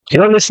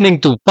You're listening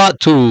to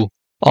part two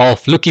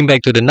of Looking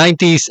Back to the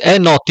 90s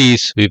and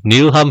noughties with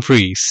Neil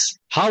Humphreys.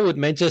 How would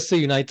Manchester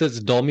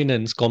United's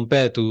dominance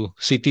compare to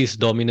City's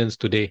dominance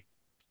today?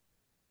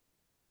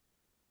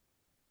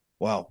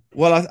 Wow.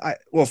 Well,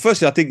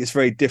 firstly, I think it's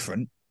very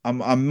different.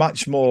 I'm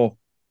much more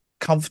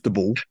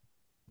comfortable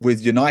with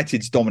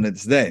United's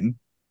dominance then,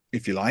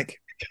 if you like,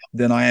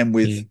 than I am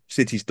with Mm.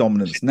 City's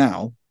dominance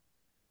now.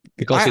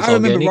 Because I it's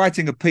remember organic.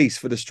 writing a piece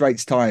for the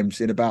Straits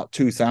Times in about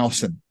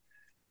 2000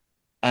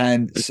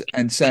 and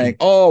Mm. saying,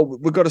 "Oh,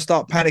 we've got to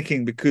start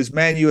panicking because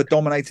Man U are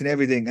dominating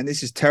everything, and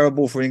this is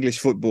terrible for English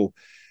football."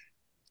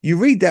 You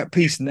read that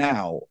piece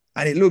now,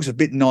 and it looks a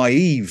bit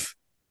naive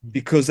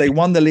because they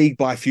won the league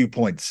by a few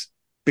points.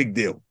 Big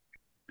deal.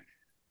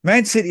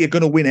 Man City are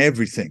going to win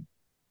everything,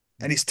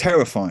 and it's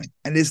terrifying.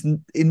 And there's,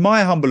 in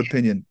my humble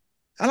opinion,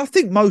 and I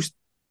think most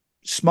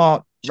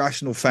smart,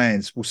 rational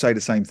fans will say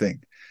the same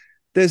thing.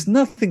 There's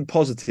nothing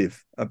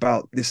positive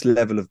about this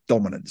level of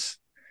dominance.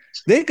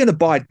 They're going to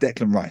buy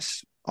Declan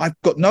Rice. I've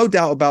got no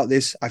doubt about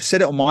this. I've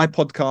said it on my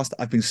podcast.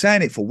 I've been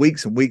saying it for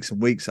weeks and weeks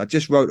and weeks. I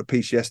just wrote a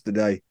piece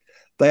yesterday.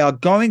 They are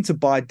going to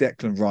buy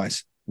Declan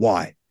Rice.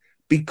 Why?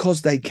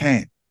 Because they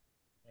can.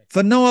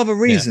 For no other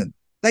Yeah, reason.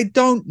 They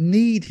don't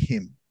need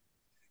him.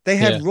 They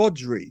have yeah.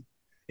 Rodri.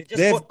 They just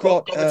They've bought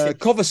got Kovacic.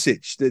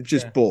 Kovacic. They've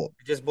just bought.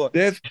 They just bought.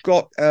 They've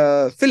got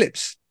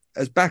Phillips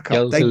as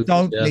backup. They Kelso,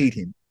 don't yeah. need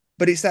him.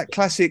 But it's that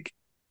classic,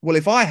 well,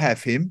 if I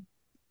have him,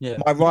 Yeah, my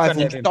you can't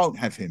rivals have him. don't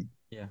have him.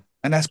 Yeah.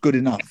 And that's good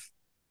enough.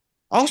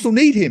 Arsenal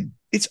need him.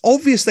 It's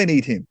obvious they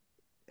need him.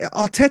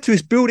 Arteta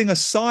is building a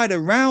side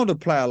around a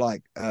player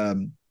like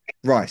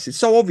Rice. It's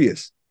so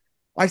obvious.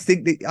 I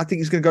think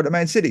he's going to go to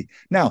Man City.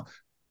 Now,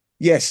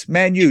 yes,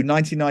 Man U,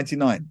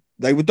 1999.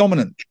 They were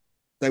dominant.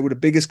 They were the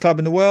biggest club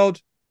in the world.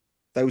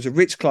 They was a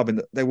rich club.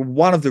 They were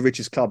one of the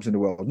richest clubs in the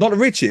world. Not the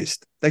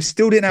richest. They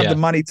still didn't have Yeah. the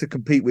money to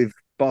compete with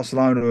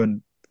Barcelona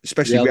and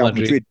especially Real Real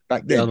Madrid. Madrid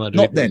back then. Real Madrid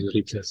Not was then. the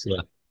richest,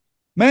 yeah.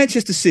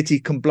 Manchester City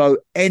can blow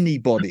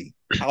anybody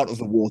out of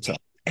the water.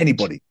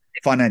 Anybody,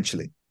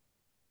 financially.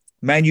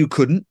 Man U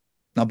couldn't,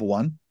 number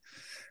one.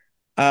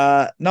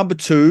 Number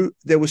two,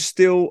 there was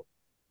still,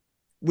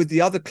 with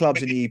the other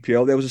clubs in the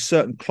EPL, there was a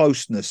certain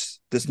closeness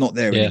that's not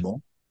there Yeah.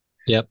 anymore.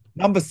 Yep.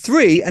 Number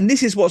three, and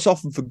this is what's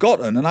often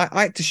forgotten, and I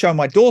had to show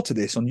my daughter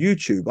this on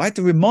YouTube. I had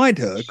to remind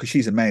her, because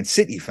she's a Man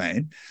City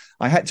fan,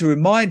 I had to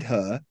remind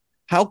her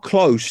how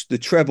close the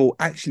treble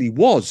actually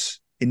was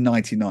in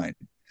 99.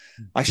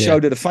 I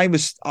showed her the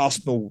famous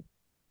Arsenal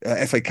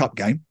FA Cup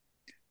game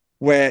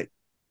where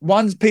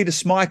one's Peter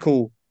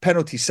Schmeichel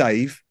penalty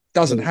save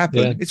doesn't happen.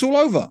 Yeah. It's all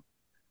over.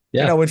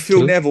 Yeah. You know, when Phil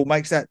true. Neville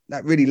makes that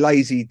really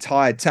lazy,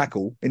 tired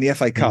tackle in the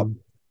FA Cup, Mm.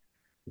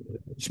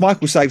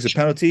 Schmeichel saves a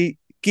penalty.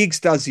 Giggs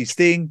does his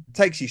thing,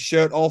 takes his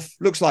shirt off,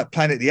 looks like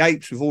Planet of the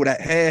Apes with all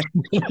that hair.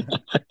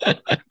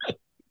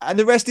 And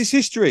the rest is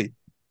history.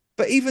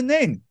 But even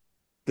then,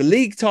 the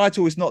league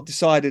title is not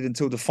decided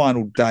until the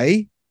final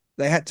day.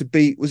 They had to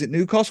beat, was it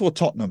Newcastle or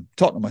Tottenham?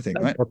 Tottenham, I think,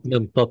 right?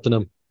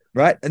 Tottenham.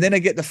 Right. And then they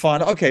get the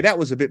final. Okay, that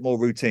was a bit more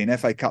routine.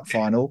 FA Cup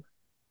final.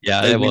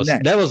 Yeah, They that win was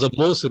that. that was the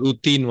most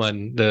routine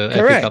one, the FA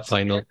Correct. Cup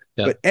final.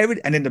 Yeah. But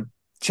and in the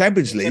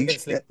Champions League,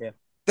 Champions League, yeah.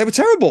 they were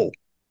terrible.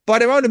 By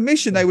their own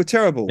admission, they were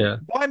terrible. Yeah.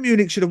 Bayern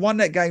Munich should have won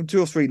that game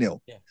 2 or 3-0.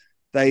 Yeah.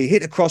 They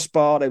hit a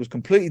crossbar. They was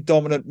completely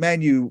dominant.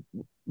 Man U,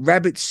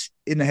 rabbits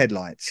in the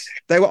headlights.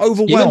 They were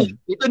overwhelmed.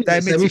 Even They the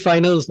admitted-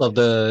 semi-finals of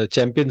the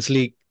Champions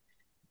League,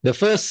 the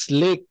first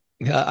leg,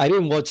 I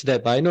didn't watch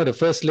that, but I know the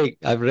first leg,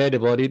 I've read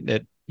about it,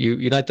 that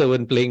United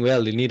weren't playing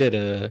well. They needed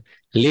a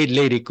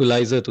late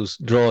equalizer to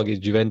draw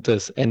against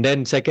Juventus. And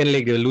then second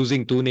leg, they were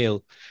losing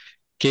 2-0.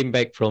 Came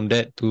back from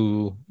that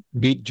to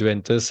beat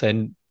Juventus.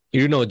 And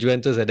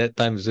Juventus at that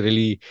time was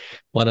really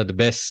one of the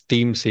best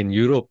teams in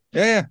Europe.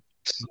 Yeah.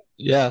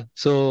 Yeah,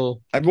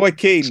 so And Roy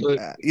Keane, So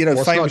it was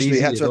not famously easy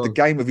had to at have the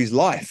all. game of his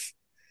life.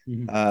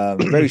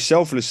 Very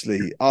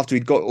selflessly after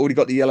he'd already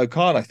got the yellow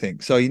card, I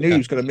think. So he knew he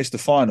was going to miss the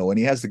final, and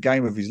he has the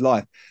game of his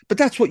life. But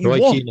that's what you Roy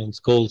want. Keane and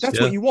Scholes, That's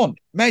yeah. what you want.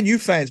 Man U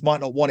fans might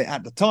not want it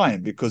at the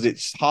time because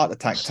it's heart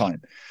attack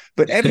time.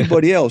 But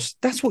everybody else,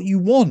 that's what you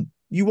want.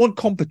 You want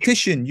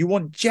competition. You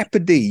want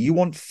jeopardy. You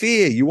want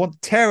fear. You want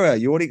terror.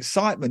 You want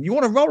excitement. You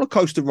want a roller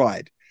coaster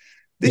ride.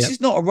 This Yep.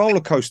 is not a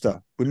roller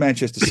coaster with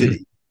Manchester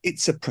City.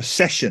 It's a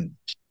procession.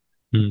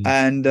 Mm.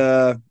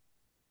 And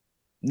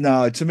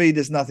no, to me,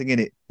 there's nothing in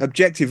it.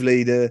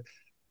 Objectively, the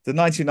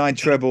 99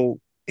 treble,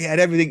 it had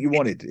everything you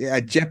wanted. It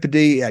had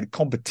jeopardy. It had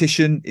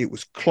competition. It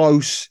was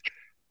close.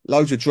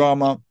 Loads of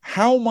drama.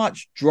 How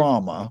much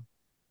drama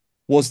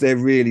was there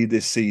really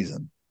this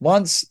season?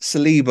 Once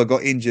Saliba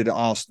got injured at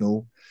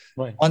Arsenal,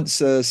 Right. once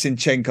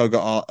Sinchenko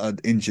got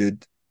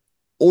injured,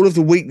 all of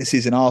the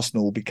weaknesses in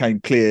Arsenal became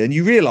clear. And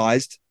you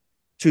realised,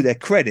 to their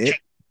credit,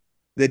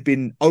 they'd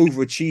been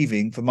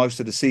overachieving for most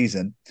of the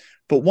season.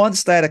 But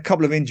once they had a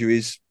couple of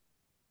injuries,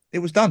 it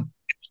was done.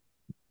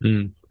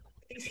 Mm.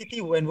 I think City,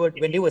 when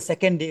they were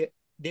second,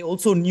 they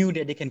also knew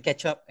that they can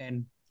catch up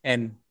and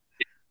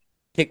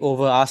take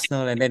over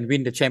Arsenal and then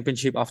win the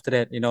championship after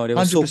that. They were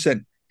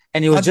 100%.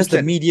 And it was just the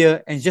 100%.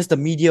 media, and just the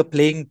media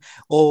playing,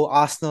 oh,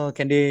 Arsenal,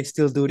 can they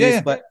still do this?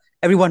 Yeah. But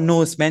everyone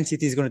knows Man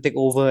City is going to take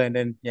over, and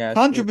then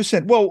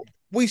 100%. Well,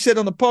 we said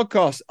on the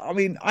podcast, I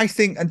mean, I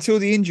think until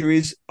the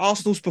injuries,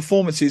 Arsenal's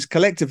performances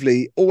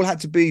collectively all had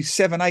to be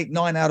 7, 8,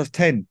 9 out of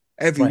 10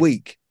 every Right.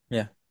 week.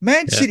 Yeah.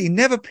 Man City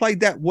never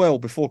played that well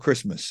before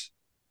Christmas.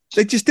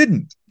 They just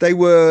didn't. They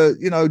were,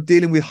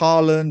 dealing with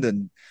Haaland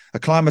and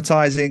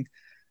acclimatizing,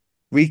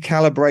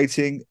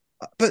 recalibrating.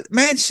 But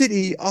Man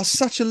City are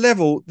such a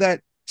level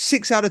that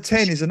 6 out of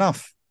 10 is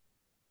enough.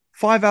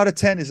 5 out of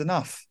 10 is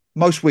enough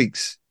most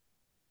weeks.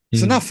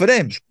 It's enough for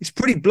them. It's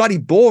pretty bloody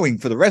boring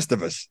for the rest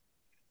of us.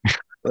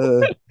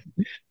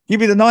 Give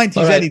me the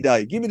 90s any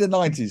day. Give me the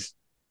 90s.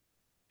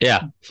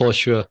 Yeah, for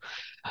sure.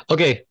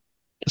 Okay,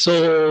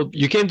 so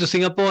you came to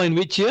Singapore in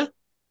which year?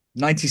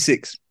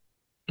 96.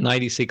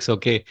 96,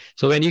 okay.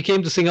 So when you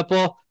came to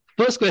Singapore,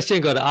 first question I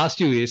got to ask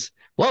you is,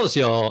 what was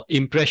your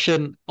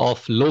impression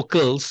of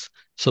locals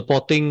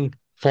supporting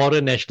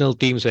foreign national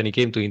teams when it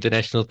came to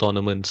international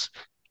tournaments?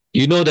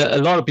 You know that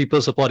a lot of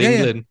people support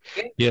England.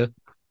 Yeah.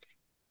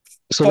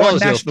 So what Foreign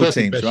was your national first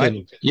teams, impression?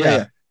 right?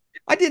 Yeah.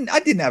 I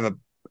didn't have a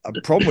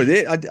problem with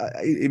it.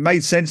 It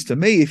made sense to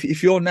me.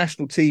 If your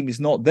national team is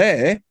not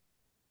there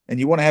and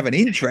you want to have an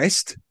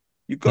interest,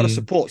 you've got to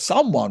support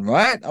someone,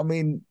 right? I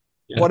mean,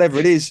 whatever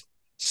it is.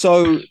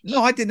 So,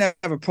 no, I didn't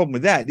have a problem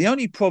with that. The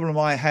only problem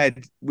I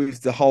had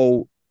with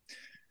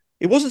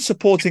it wasn't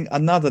supporting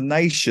another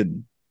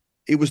nation.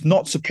 It was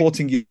not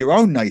supporting your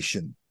own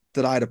nation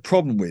that I had a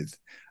problem with.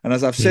 And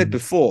as I've said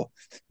before,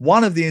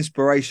 one of the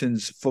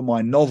inspirations for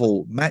my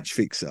novel Match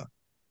Fixer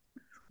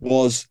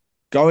was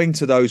going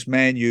to those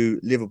Man U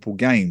Liverpool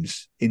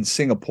games in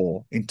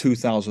Singapore in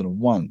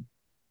 2001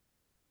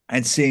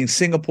 and seeing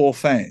Singapore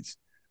fans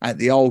at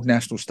the old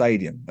National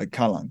Stadium at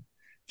Kallang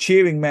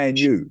cheering Man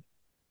U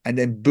and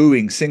then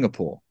booing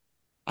Singapore.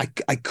 I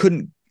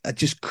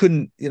just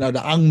couldn't,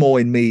 the Ang Mo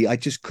in me, I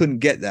just couldn't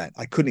get that.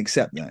 I couldn't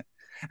accept that.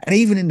 And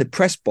even in the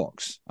press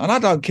box, and I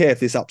don't care if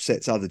this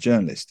upsets other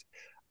journalists,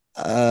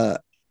 they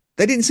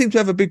didn't seem to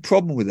have a big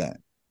problem with that.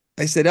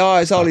 They said, oh,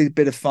 it's only a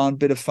bit of fun.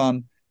 I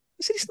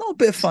said, it's not a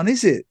bit of fun,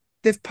 is it?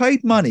 They've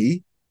paid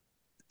money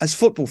as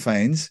football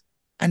fans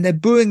and they're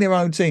booing their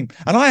own team.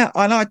 And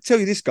I tell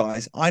you this,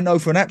 guys, I know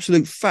for an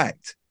absolute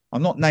fact,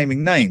 I'm not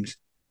naming names,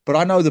 but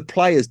I know the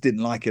players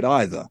didn't like it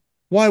either.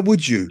 Why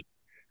would you?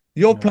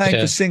 You're playing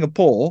for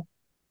Singapore.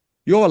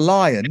 You're a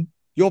lion.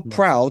 You're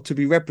proud to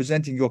be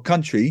representing your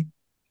country,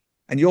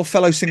 and your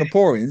fellow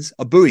Singaporeans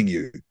are booing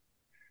you.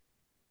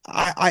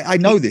 I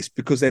know this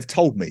because they've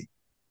told me.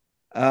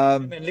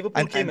 When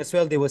Liverpool came as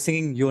well, they were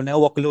singing "You'll Never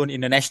Walk Alone"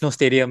 in the National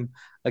Stadium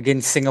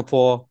against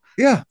Singapore.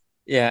 Yeah.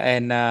 Yeah,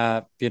 and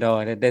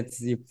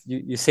that's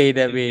you say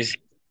that way.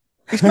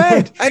 It's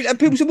mad. And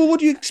people say, well, what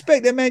do you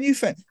expect? They're Man U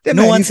fans.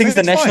 No one sings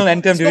the national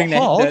anthem during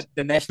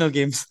the national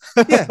games.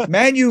 Yeah,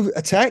 Man U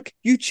attack,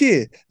 you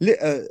cheer.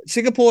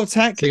 Singapore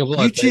attack,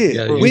 you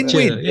cheer.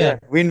 Win-win. Yeah,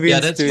 win-win.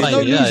 Yeah, that's fine.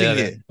 No losing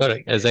here.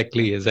 Correct.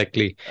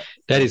 Exactly.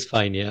 That is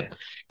fine, yeah.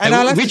 And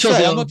I'll have to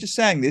say, I'm not just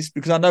saying this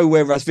because I know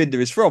where Rasvinder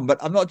is from, but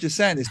I'm not just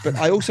saying this, but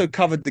I also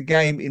covered the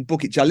game in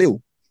Bukit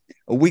Jalil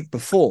a week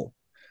before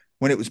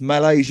when it was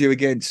Malaysia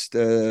against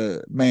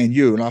Man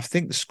U. And I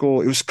think the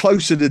score, it was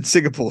closer than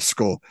Singapore's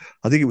score.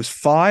 I think it was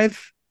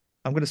 5.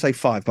 I'm going to say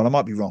 5, but I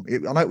might be wrong.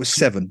 I know it was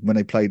 7 when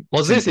they played.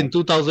 Was Singapore. This in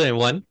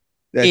 2001?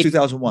 Yeah,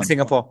 2001.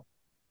 Singapore.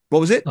 What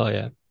was it? Oh,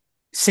 yeah.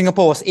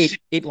 Singapore was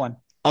 8-1.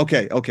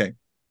 Okay.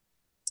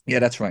 Yeah,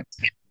 that's right.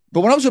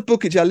 But when I was at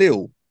Bukit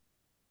Jalil,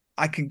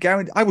 I can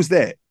guarantee, I was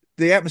there.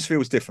 The atmosphere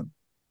was different.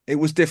 It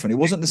was different. It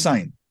wasn't the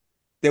same.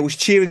 There was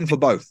cheering for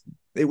both.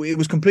 It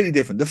was completely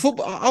different. The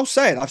football, I'll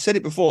say it. I've said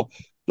it before.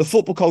 The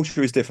football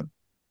culture is different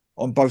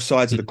on both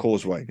sides of the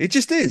causeway. It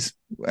just is.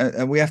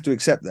 And we have to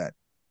accept that.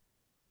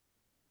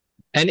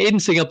 And in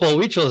Singapore,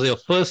 which was your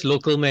first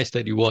local match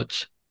that you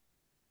watched?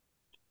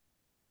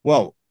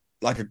 Well,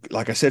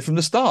 like I said from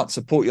the start,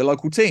 support your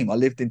local team. I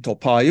lived in Toa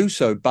Payoh,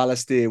 so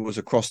Balestier was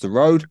across the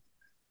road.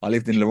 I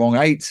lived in Lorong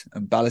 8,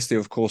 and Balestier,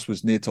 of course,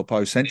 was near Toa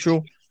Payoh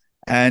Central.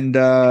 And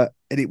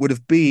it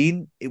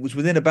was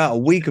within about a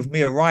week of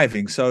me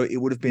arriving. So it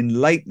would have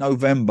been late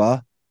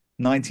November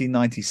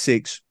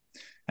 1996.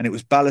 And it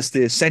was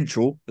Balestier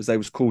Central, as they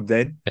was called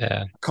then.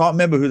 Yeah. I can't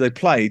remember who they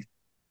played,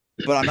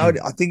 but I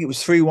think it was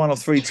 3-1 or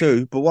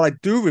 3-2. But what I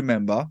do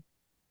remember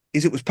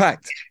is it was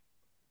packed.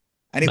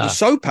 And it was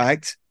so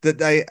packed that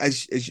they,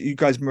 as you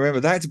guys remember,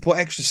 they had to put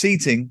extra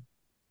seating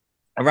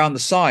around the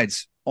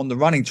sides on the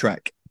running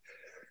track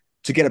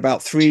to get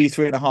about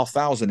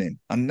 3,500 in.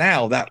 And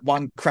now that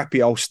one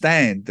crappy old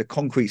stand, the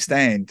concrete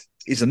stand,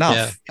 is enough.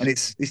 Yeah. And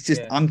it's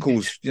just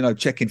uncles,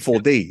 checking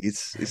 4D.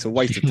 It's a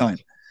waste of time.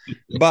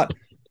 But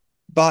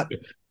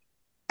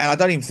and I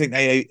don't even think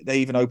they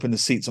even opened the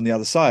seats on the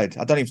other side.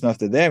 I don't even know if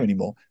they're there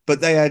anymore. But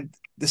they had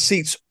the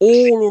seats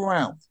all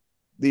around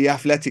the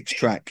athletics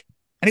track.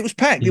 And it was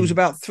packed. It was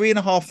about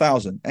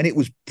 3,500. And it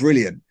was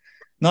brilliant.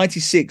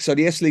 96. So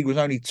the S League was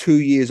only 2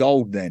 years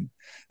old then.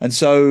 And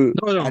so,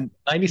 and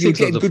 96 you're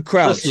getting good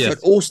crowds at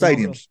all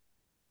stadiums.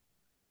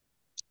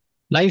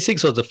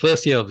 96 was the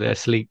first year of the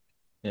S League.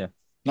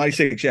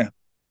 96, yeah.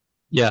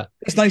 Yeah.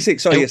 It's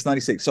 96. Sorry, And- yes,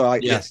 96. Sorry,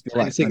 Yeah, yes, you're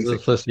right. 96 was the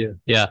 96. first year.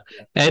 Yeah.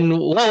 And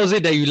what was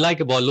it that you like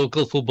about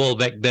local football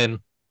back then?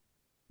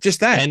 Just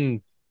that.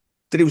 And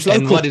That it was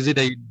and local. what is it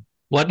that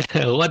what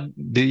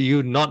do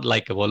you not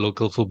like about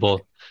local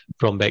football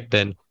from back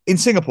then? In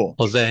Singapore.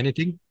 Was there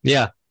anything?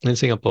 Yeah, in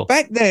Singapore.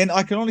 Back then,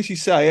 I can honestly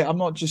say, I'm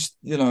not just,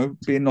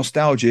 being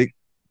nostalgic.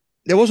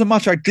 There wasn't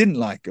much I didn't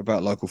like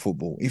about local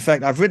football. In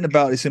fact, I've written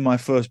about this in my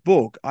first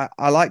book.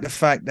 I like the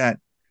fact that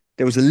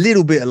there was a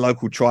little bit of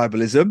local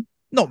tribalism,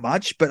 not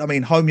much, but I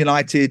mean, Home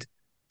United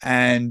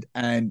and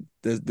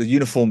the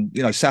uniform,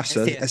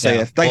 SAFSA,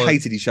 SAF, they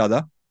hated each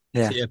other.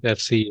 Yeah.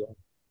 CFFC.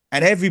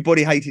 And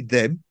everybody hated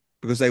them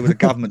because they were the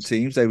government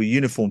teams, they were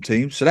uniform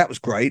teams. So that was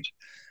great.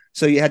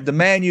 So you had the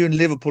Man U and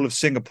Liverpool of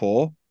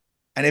Singapore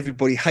and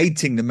everybody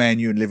hating the Man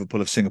U and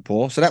Liverpool of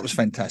Singapore. So that was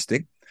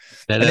fantastic.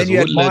 That And has then you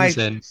had Woodlands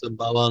and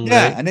Sembawang,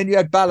 Yeah, right? and then you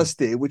had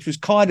Balestier, which was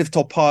kind of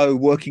topo,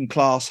 working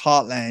class,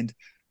 heartland,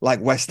 like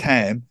West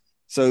Ham.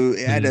 So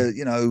it had a,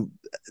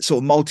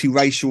 sort of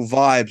multiracial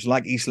vibes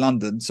like East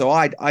London. So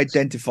I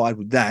identified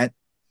with that.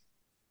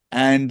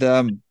 And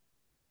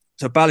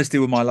so Balestier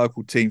were my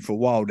local team for a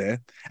while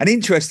there. And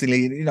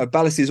interestingly,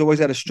 Balestier's always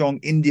had a strong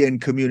Indian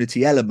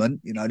community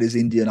element. There's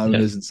Indian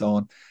owners and so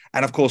on.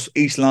 And of course,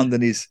 East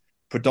London is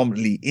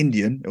predominantly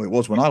Indian, or it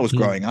was when I was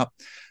growing up.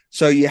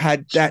 So you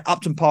had that.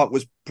 Upton Park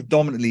was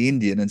predominantly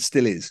Indian and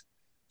still is.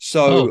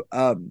 So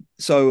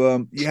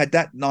you had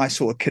that nice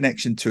sort of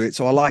connection to it.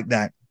 So I like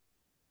that.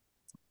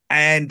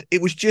 And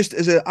it was just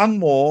as an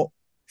Angmo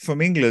from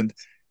England,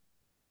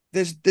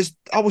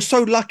 I was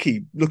so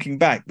lucky looking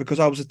back because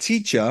I was a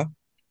teacher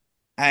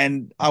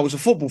and I was a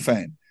football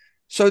fan.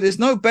 So there's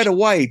no better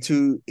way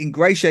to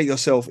ingratiate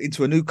yourself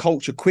into a new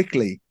culture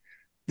quickly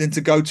than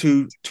to go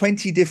to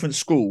 20 different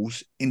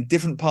schools in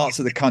different parts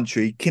of the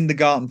country,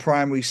 kindergarten,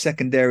 primary,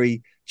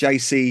 secondary,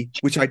 JC,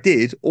 which I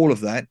did, all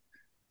of that.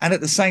 And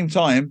at the same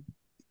time,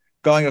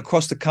 going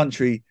across the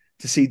country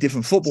to see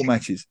different football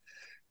matches.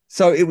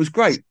 So it was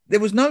great.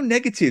 There was no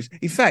negatives.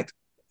 In fact,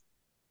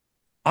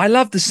 I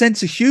love the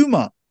sense of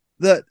humor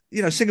that,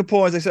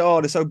 Singaporeans, they say,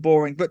 oh, they're so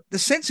boring. But the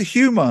sense of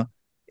humor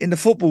in the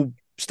football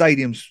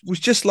stadiums was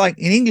just like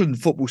in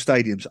England football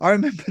stadiums. I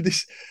remember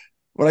this,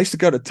 when I used to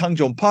go to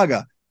Tanjong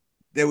Pagar,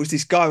 there was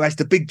this guy who has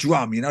the big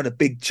drum, the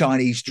big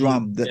Chinese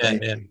drum.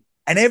 And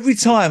every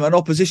time an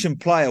opposition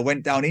player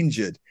went down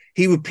injured,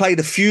 he would play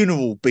the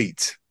funeral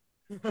beat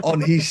on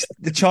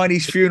the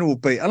Chinese funeral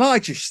beat. And I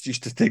just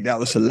used to think that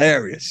was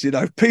hilarious.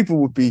 People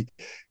would be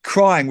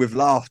crying with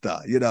laughter.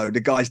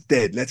 The guy's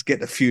dead. Let's get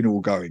the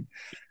funeral going.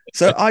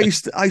 So I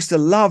used to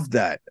love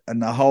that,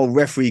 and the whole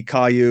referee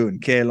Caillou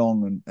and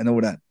Kerlong and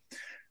all that.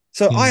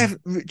 So I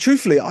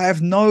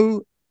have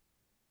no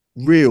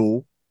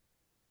real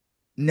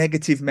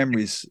negative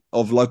memories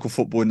of local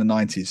football in the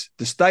 90s.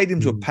 The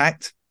stadiums were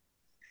packed.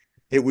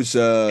 It was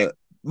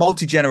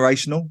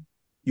multi-generational.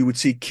 You would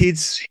see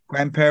kids,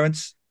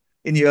 grandparents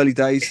in the early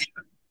days.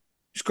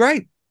 It's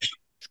great.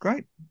 It's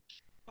great.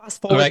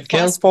 Fast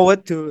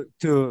forward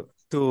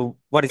to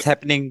what is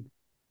happening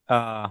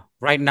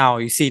right now.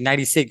 You see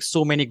 96,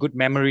 so many good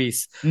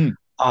memories. In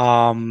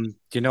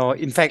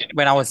fact,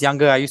 when I was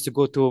younger, I used to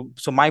go to,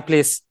 so my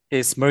place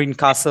is Marine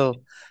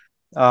Castle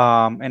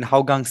and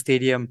Hougang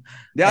Stadium.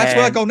 Yeah, that's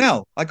where I go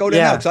now. I go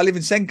there now because I live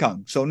in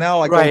Sengkang. So now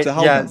I go to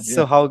Hougang.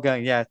 So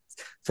Hougang,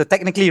 So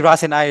technically,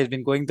 Ras and I have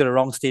been going to the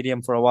wrong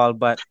stadium for a while,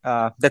 but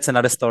that's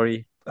another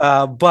story.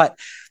 But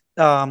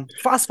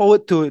fast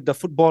forward to the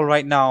football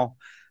right now,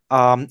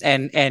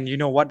 and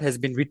what has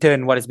been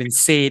written, what has been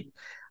said.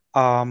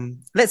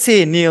 Let's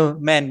say, Neil,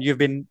 man, you've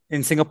been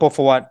in Singapore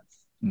for what,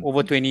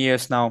 over 20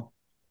 years now.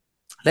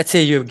 Let's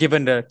say you've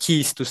given the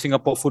keys to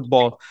Singapore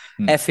football,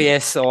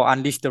 FAS or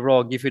Unleash the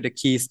Raw give you the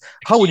keys.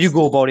 How would you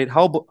go about it?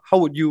 How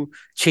would you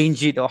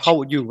change it, or how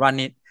would you run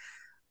it?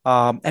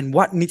 And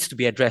what needs to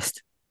be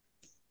addressed?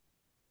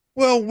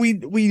 Well,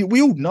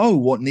 we all know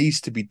what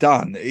needs to be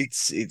done.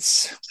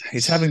 It's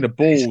having the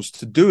balls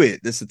to do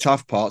it. That's the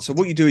tough part. So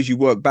what you do is you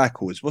work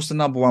backwards. What's the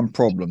number one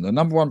problem? The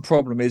number one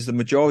problem is the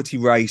majority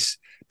race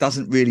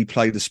doesn't really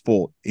play the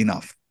sport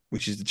enough,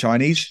 which is the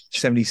Chinese,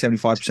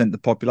 70-75% of the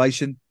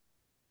population.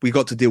 We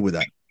got to deal with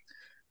that.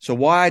 So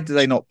why do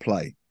they not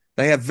play?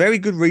 They have very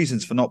good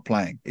reasons for not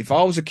playing. If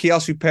I was a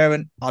Kiasu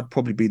parent, I'd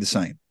probably be the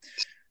same.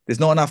 There's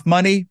not enough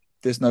money.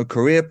 There's no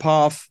career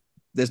path.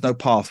 There's no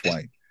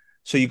pathway.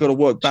 So you've got to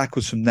work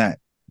backwards from that.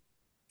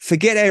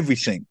 Forget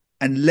everything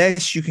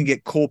unless you can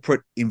get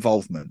corporate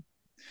involvement.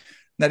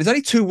 Now, there's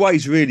only two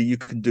ways really you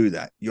can do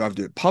that. You either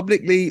do it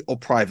publicly or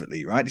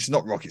privately, right? It's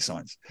not rocket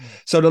science.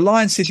 So the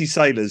Lion City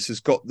Sailors has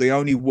got the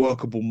only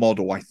workable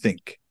model, I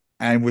think.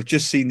 And we've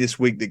just seen this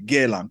week that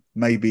Geelong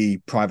may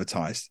be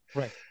privatized.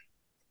 Right.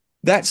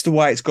 That's the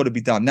way it's got to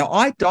be done. Now,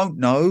 I don't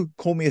know,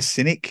 call me a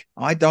cynic.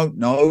 I don't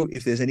know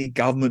if there's any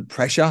government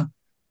pressure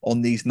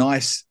on these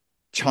nice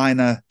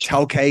China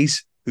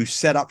chalkes who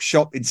set up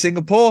shop in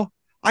Singapore.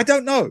 I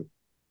don't know.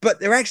 But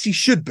there actually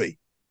should be.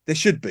 There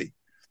should be.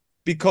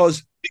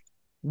 Because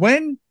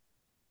when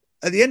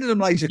at the end of the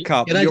Malaysia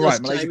Cup, Can I you're right,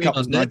 just Malaysia chime in Cup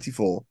was on that?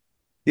 94.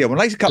 Yeah, when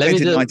Malaysia Cup Let me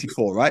ended in just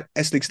 94, right?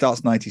 S League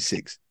starts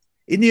 96.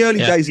 In the early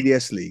Yeah. days of the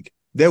S League,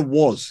 there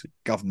was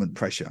government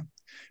pressure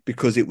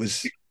because it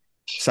was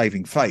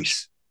saving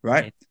face,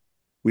 right? Right.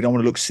 We don't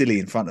want to look silly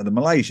in front of the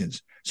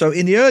Malaysians. So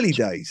in the early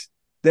days,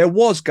 there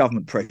was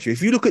government pressure.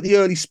 If you look at the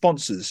early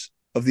sponsors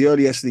of the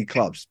early S League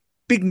clubs,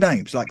 big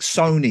names like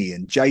Sony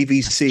and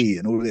JVC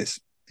and all this,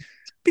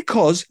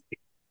 because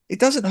it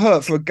doesn't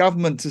hurt for a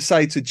government to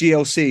say to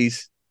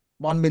GLCs,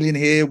 1 million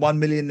here, 1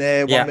 million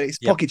there, 1 million. It's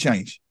pocket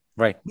change.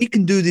 Right. We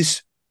can do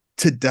this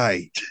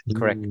today.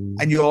 Correct.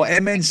 And your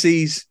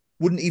MNCs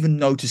wouldn't even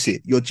notice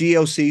it. Your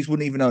GLCs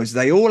wouldn't even notice.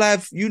 They all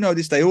have, you know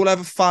this, they all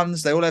have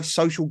funds, they all have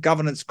social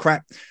governance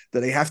crap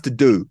that they have to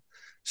do.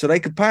 So they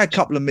could pay a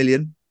couple of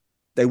million,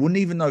 they wouldn't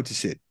even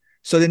notice it.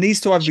 So there needs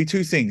to either be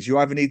two things. You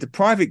either need the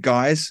private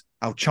guys,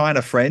 our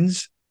China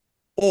friends,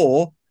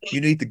 or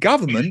you need the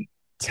government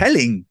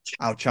telling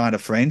our China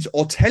friends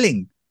or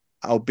telling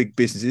our big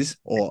businesses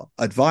or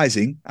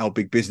advising our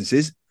big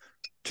businesses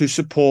to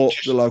support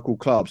the local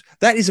clubs.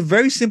 That is a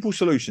very simple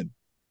solution.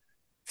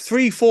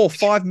 $3, $4,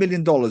 $5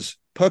 million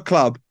per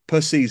club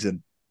per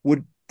season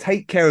would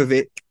take care of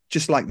it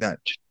just like that.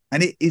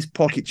 And it is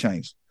pocket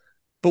change.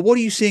 But what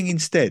are you seeing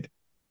instead?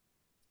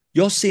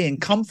 You're seeing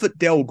Comfort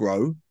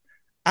Delgro,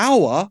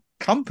 our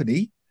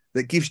company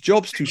that gives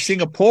jobs to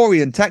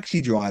Singaporean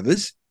taxi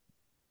drivers,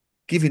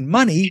 giving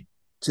money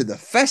to the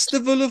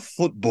Festival of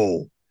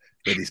Football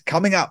that is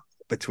coming up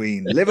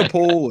between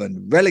Liverpool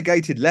and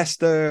relegated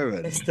Leicester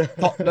and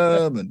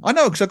Tottenham. And I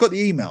know because I got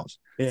the emails.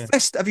 Yeah.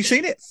 Have you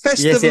seen it?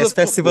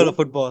 Festival of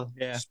Football.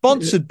 Yeah.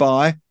 Sponsored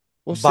by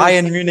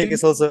Bayern Munich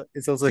is also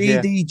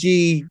here.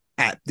 CDG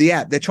app. The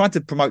app. They're trying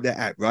to promote their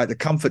app, right? The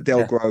Comfort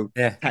Delgro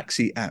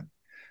taxi app.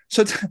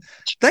 So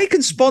they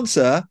can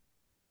sponsor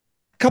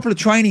a couple of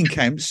training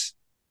camps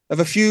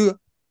of a few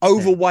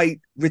overweight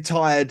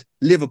retired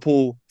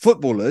Liverpool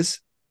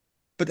footballers,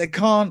 but they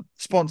can't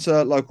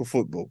sponsor local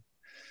football.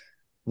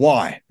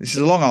 Why? This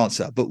is a long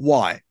answer, but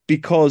why?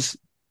 Because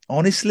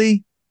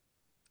honestly,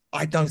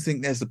 I don't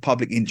think there's the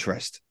public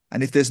interest.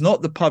 And if there's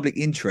not the public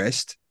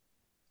interest,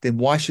 then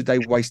why should they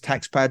waste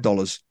taxpayer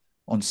dollars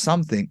on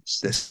something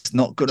that's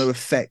not going to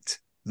affect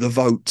the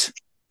vote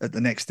at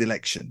the next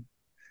election?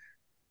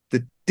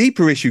 The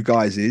deeper issue,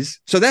 guys, is,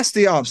 so that's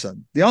the answer.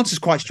 The answer is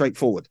quite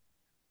straightforward.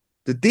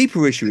 The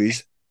deeper issue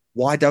is,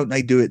 why don't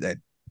they do it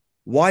then?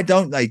 Why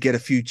don't they get a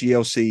few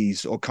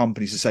GLCs or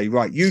companies to say,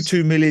 right, you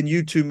 2 million,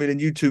 you 2 million,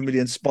 you 2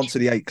 million, sponsor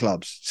the 8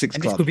 clubs, 6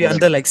 And clubs. this could be whatever.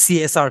 under like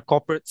CSR,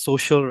 corporate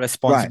social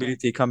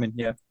responsibility coming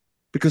here.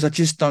 Because I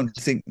just don't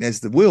think there's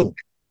the will.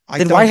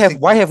 Then why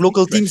have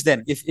local teams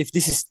then? If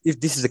this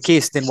is the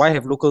case, then why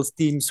have local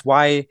teams?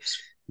 Why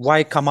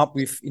come up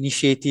with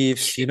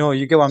initiatives? You know,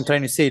 you get what I'm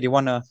trying to say. They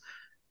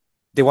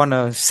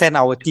wanna send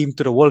our team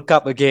to the World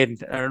Cup again.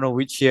 I don't know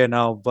which year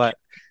now, but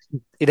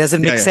it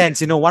doesn't make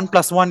sense. You know, 1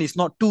 + 1 is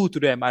not 2 to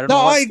them. I don't know.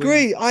 I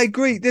agree. I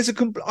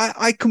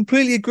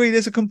completely agree.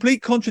 There's a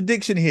complete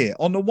contradiction here.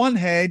 On the one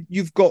hand,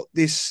 you've got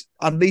this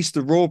Unleash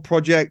the Raw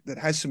project that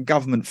has some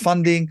government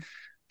funding,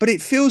 but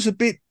it feels a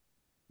bit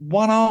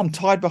one arm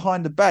tied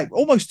behind the back,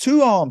 almost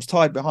 2 arms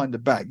tied behind the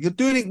back. You're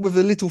doing it with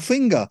a little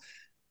finger.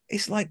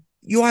 It's like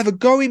you either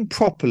go in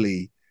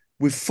properly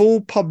with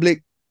full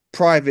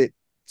public-private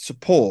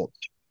support,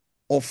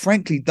 or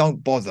frankly,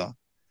 don't bother.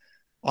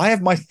 I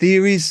have my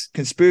theories,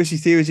 conspiracy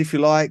theories, if you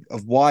like,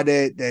 of why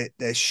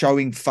they're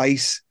showing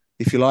face,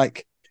 if you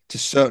like, to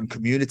certain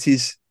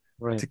communities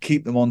to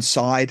keep them on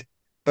side.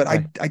 But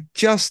I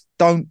just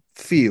don't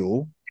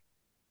feel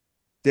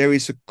there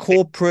is a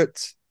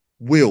corporate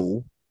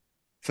will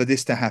for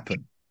this to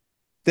happen.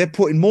 They're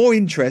putting more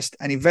interest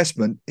and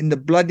investment in the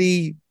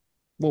bloody,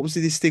 what was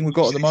this thing we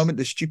got at the moment?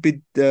 The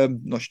stupid,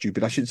 not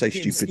stupid, I shouldn't say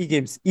stupid.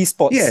 E-games,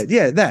 esports.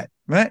 Yeah, that,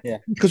 right? Yeah.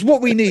 Because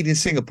what we need in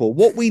Singapore,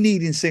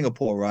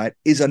 right,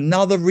 is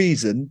another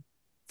reason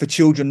for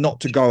children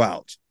not to go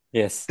out.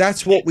 Yes.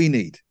 That's what we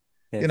need.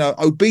 Yes. You know,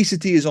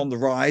 obesity is on the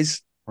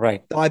rise.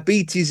 Right.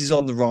 Diabetes is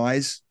on the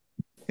rise.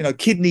 You know,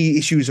 kidney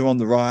issues are on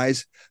the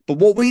rise. But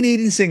what we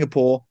need in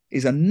Singapore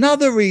is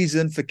another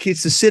reason for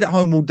kids to sit at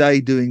home all day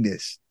doing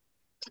this.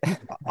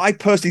 I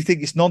personally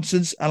think it's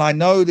nonsense, and I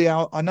know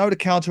the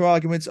counter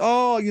arguments.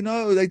 Oh, you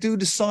know, they do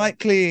the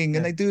cycling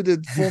and they do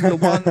the Formula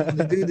One and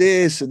they do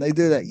this and they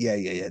do that.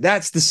 Yeah.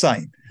 That's the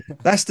same.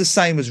 That's the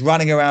same as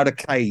running around a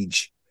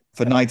cage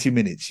for 90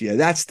 minutes. Yeah,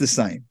 that's the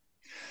same.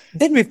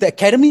 Then with the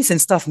academies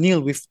and stuff,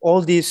 Neil, with all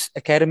these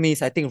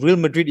academies, I think Real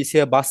Madrid is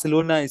here,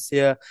 Barcelona is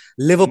here,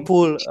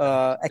 Liverpool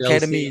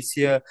academy is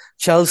here,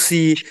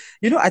 Chelsea.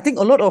 You know, I think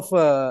a lot of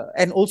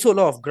and also a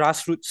lot of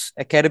grassroots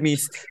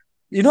academies.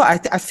 You know,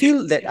 I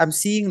feel that I'm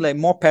seeing like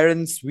more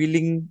parents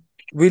willing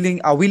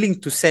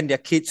to send their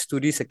kids to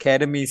these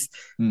academies.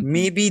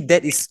 Maybe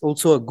that is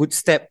also a good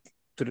step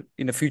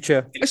in the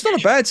future. It's not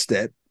a bad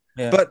step,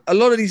 but a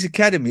lot of these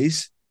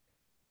academies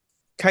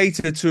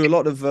cater to a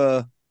lot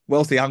of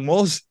wealthy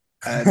Angmos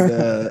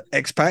and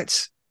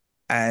expats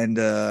and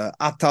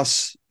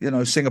atas, you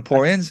know,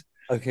 Singaporeans.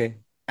 Okay.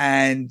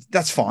 And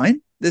that's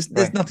fine. There's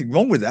nothing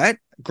wrong with that.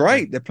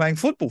 great. They're playing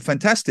football.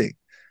 Fantastic.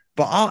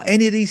 But are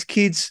any of these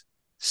kids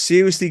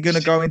seriously going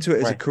to go into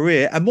it as a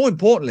career? And more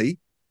importantly,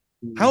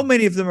 how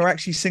many of them are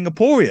actually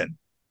Singaporean?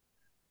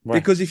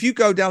 Because if you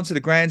go down to the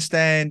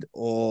grandstand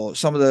or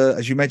some of the,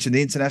 as you mentioned,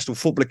 the international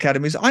football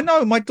academies, I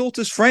know my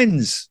daughter's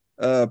friends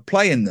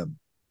play in them.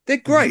 They're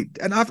great.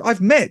 And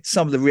I've met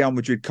some of the Real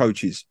Madrid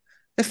coaches.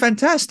 They're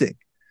fantastic.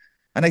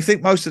 And they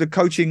think most of the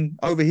coaching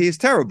over here is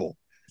terrible.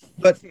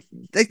 But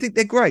they think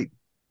they're great.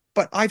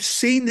 But I've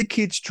seen the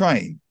kids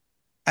train,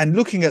 and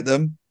looking at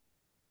them,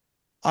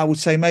 I would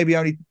say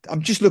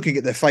I'm just looking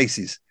at their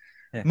faces.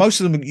 Yeah. Most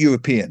of them are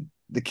European,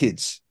 the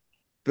kids.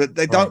 But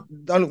they don't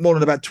look more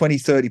than about 20,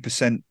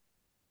 30%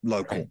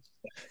 local. Right.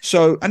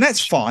 So, and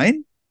that's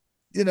fine.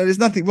 You know, there's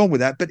nothing wrong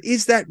with that. But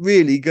is that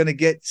really going to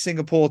get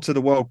Singapore to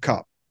the World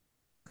Cup?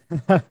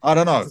 I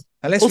don't know.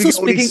 Unless we get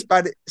all these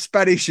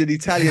Spanish and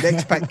Italian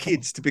expat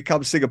kids to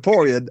become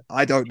Singaporean,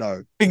 I don't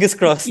know. Fingers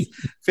crossed.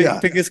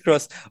 Fingers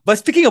crossed. But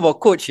speaking about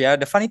coach,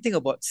 the funny thing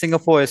about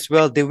Singapore as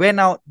well, they went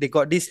out, they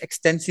got this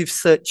extensive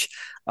search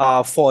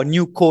for a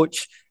new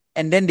coach.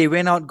 And then they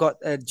went out, got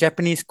a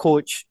Japanese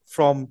coach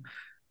from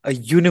a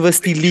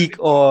university league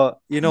or,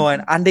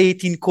 an under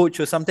 18 coach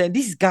or something.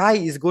 This guy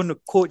is going to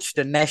coach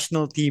the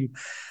national team,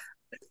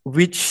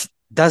 which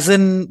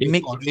doesn't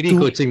make already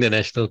coaching the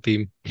national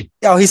team.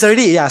 Yeah, he's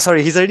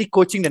already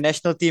coaching the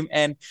national team.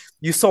 And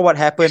you saw what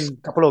happened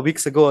a couple of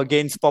weeks ago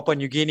against Papua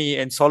New Guinea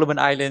and Solomon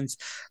Islands.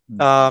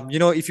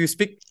 If you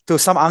speak to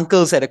some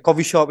uncles at a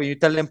coffee shop and you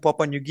tell them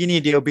Papua New Guinea,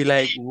 they'll be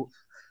like,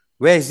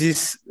 where is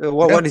this?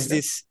 What is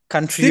this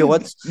country? Or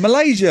what's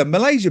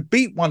Malaysia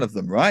beat one of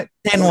them, right?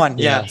 10-1.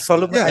 Yeah.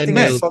 Solomon, I think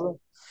that's Solomon.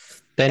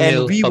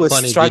 And we were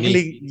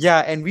struggling.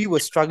 Yeah, and we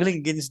were struggling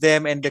against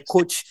them, and the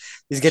coach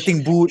is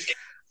getting booed.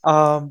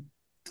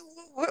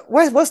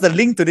 What's the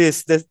link to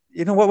this?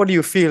 What do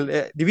you feel?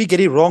 Did we get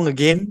it wrong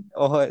again,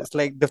 or it's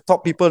like the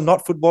top people,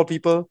 not football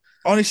people?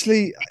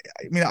 Honestly,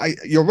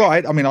 you're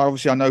right. I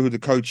know who the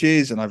coach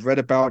is, and I've read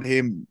about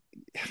him.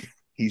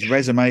 His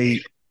resume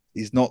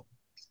is not.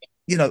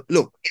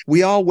 Look,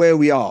 we are where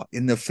we are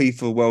in the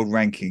FIFA World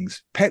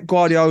Rankings. Pep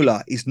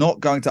Guardiola is not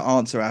going to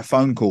answer our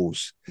phone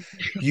calls.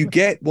 You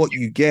get what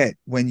you get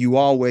when you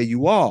are where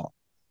you are,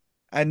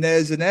 and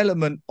there's an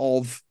element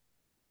of.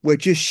 We're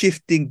just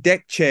shifting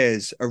deck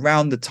chairs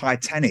around the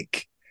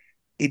Titanic.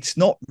 It's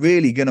not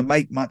really going to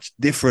make much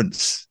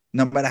difference.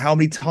 No matter how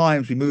many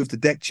times we move the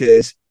deck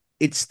chairs,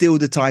 it's still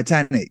the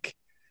Titanic.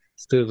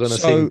 Still going to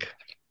sink.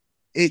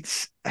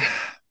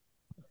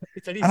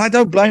 And I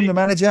don't blame the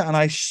manager, and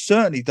I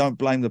certainly don't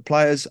blame the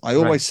players. I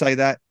always say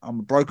that. I'm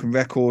a broken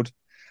record.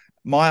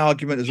 My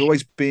argument has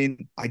always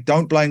been, I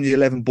don't blame the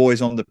 11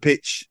 boys on the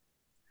pitch.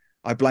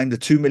 I blame the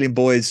 2 million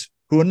boys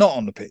who are not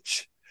on the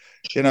pitch.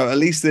 At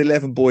least the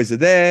 11 boys are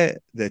there.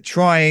 They're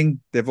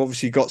trying. They've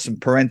obviously got some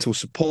parental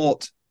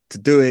support to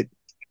do it.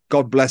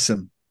 God bless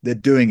them. They're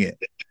doing it.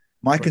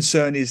 My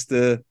concern is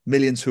the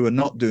millions who are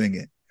not doing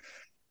it.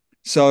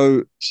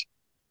 So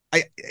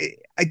I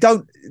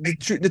don't.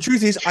 The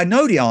truth is, I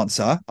know the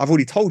answer. I've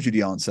already told you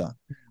the answer.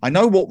 I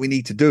know what we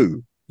need to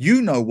do.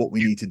 You know what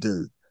we need to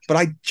do. But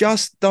I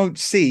just don't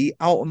see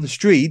out on the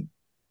street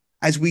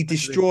as we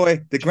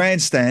destroy the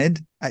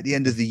grandstand at the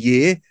end of the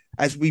year,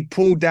 as we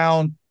pull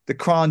down the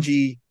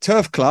Kranji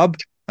Turf Club,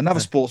 another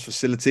sports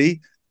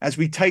facility, as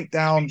we take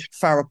down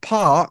Farrer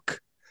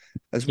Park,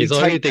 as we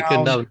take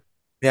down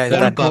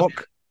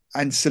Bangkok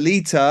and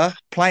Seletar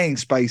playing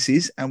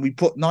spaces, and we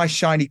put nice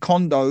shiny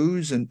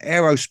condos and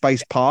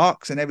aerospace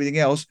parks and everything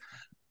else,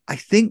 I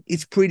think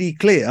it's pretty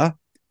clear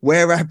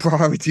where our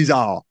priorities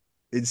are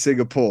in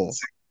Singapore.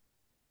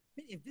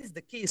 If this is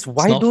the case,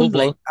 why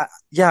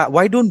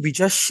don't we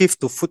just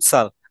shift to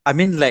futsal?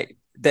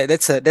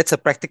 That's a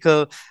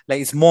practical,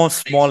 it's more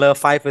smaller,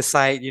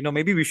 5-a-side.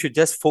 Maybe we should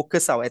just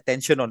focus our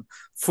attention on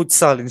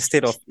futsal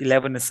instead of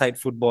 11-a-side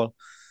football.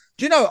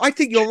 I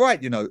think you're right.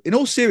 In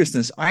all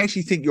seriousness, I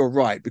actually think you're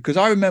right, because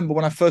I remember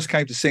when I first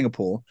came to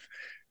Singapore,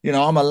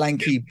 I'm a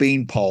lanky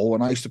beanpole,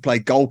 and I used to play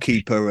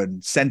goalkeeper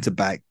and centre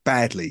back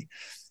badly.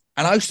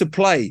 And I used to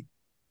play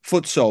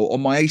futsal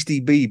on my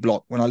HDB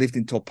block when I lived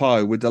in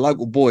Toa with the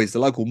local boys, the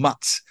local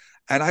mutts.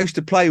 And I used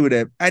to play with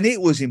them, and it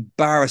was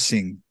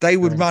embarrassing. They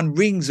would run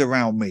rings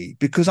around me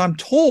because I'm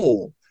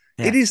tall.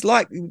 Yeah. It is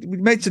like, we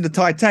mentioned the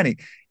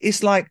Titanic.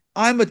 It's like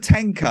I'm a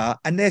tanker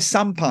and they're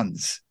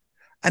sampans,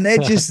 and they're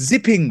just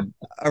zipping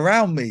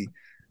around me.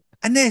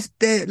 And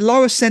they're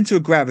lower center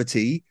of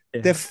gravity.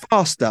 Yeah. They're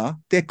faster.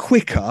 They're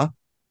quicker.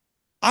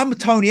 I'm a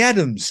Tony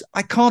Adams.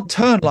 I can't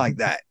turn like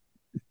that.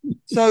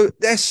 So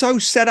they're so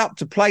set up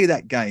to play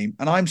that game,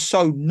 and I'm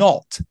so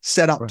not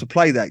set up to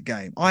play that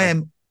game. I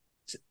am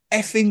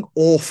effing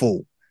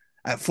awful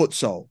at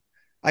futsal.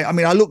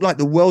 I look like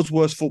the world's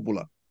worst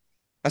footballer.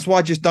 That's why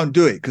I just don't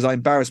do it, because I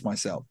embarrass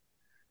myself.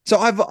 So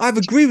I've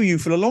agreed with you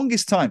for the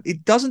longest time.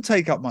 It doesn't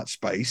take up much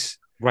space.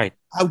 Right.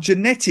 Our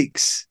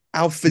genetics,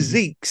 our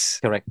physiques,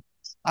 correct.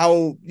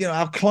 Our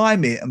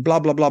climate and blah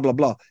blah blah blah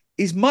blah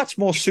is much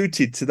more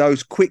suited to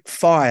those quick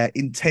fire,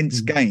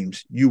 intense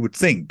games, you would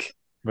think,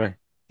 right,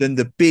 than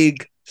the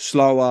big,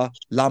 slower,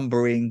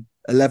 lumbering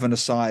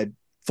 11-a-side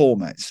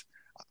formats.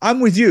 I'm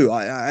with you.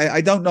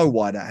 I don't know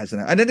why that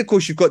hasn't. And then, of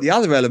course, you've got the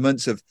other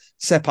elements of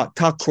sepak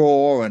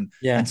takraw and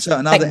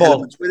certain Tech other ball.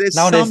 elements where there's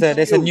Now some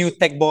there's a new skills.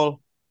 tech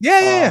ball.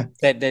 Yeah.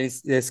 That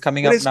is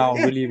coming Well, up now.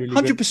 Really, really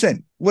good.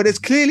 100%. Well, there's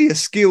clearly a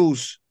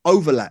skills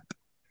overlap.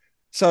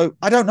 So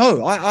I don't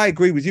know. I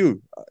agree with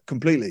you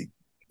completely.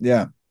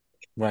 Yeah.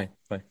 Right.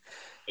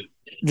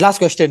 Last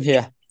question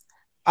here.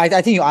 I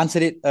think you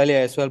answered it earlier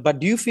as well, but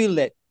do you feel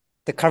that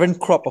the current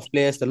crop of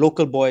players, the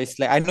local boys,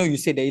 like I know you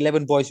said the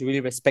 11 boys, you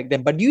really respect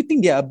them, but do you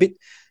think they are a bit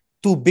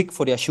too big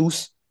for their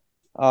shoes?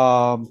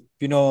 I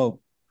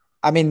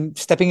mean,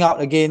 stepping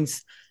out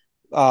against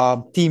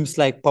teams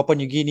like Papua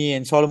New Guinea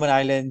and Solomon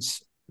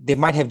Islands, they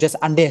might have just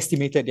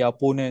underestimated their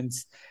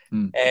opponents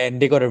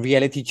and they got a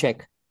reality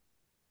check.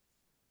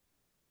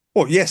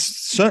 Well, yes,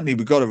 certainly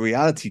we got a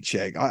reality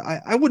check.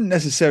 I wouldn't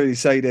necessarily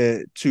say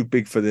they're too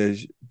big for their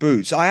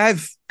boots. I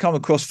have come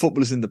across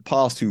footballers in the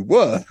past who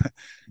were.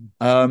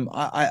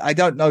 I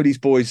don't know these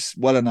boys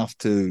well enough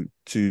to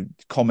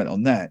comment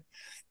on that.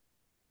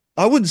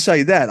 I wouldn't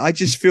say that. I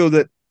just feel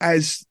that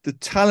as the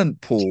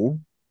talent pool,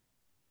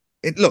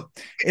 look,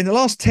 in the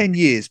last 10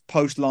 years,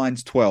 post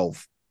Lions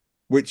 12,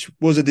 which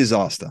was a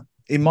disaster.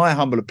 In my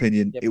humble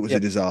opinion, it was a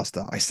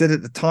disaster. I said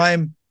at the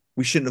time,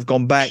 we shouldn't have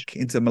gone back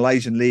into the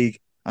Malaysian League,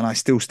 and I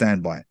still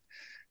stand by it.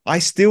 I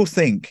still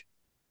think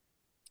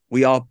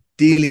we are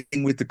dealing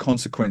with the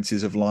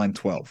consequences of Lions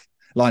 12,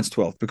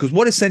 because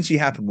what essentially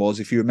happened was,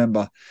 if you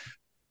remember,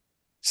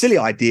 silly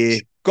idea,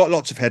 got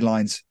lots of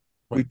headlines.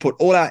 Right. We put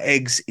all our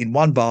eggs in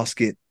one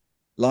basket,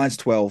 Lions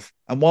 12.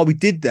 And while we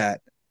did that,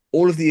 a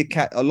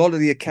lot of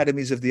the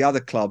academies of the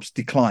other clubs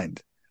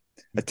declined.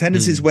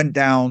 Attendances went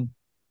down,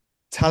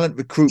 talent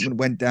recruitment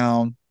went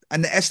down,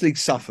 and the S League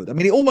suffered. I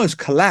mean, it almost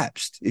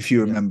collapsed, if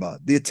you remember.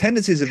 The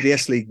attendances of the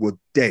S League were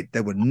dead.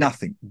 They were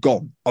nothing,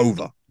 gone,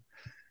 over.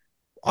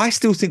 I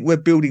still think we're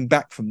building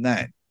back from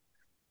that.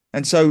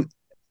 And so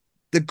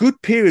the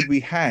good period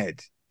we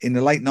had in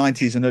the late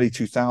 90s and early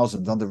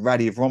 2000s under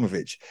Radi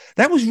Avramovic,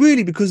 that was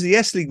really because the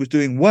S League was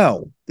doing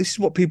well. This is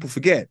what people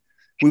forget.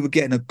 We were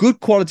getting a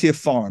good quality of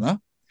foreigner.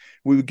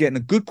 We were getting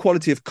a good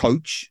quality of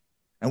coach,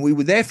 and we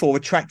were therefore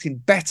attracting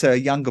better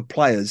younger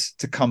players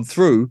to come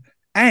through,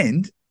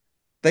 and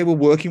they were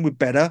working with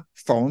better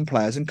foreign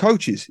players and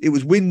coaches. It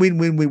was win, win,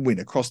 win, win, win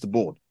across the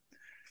board.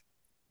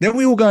 Then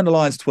we all go into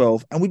Lions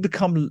 12 and we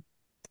become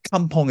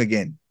kampong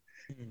again.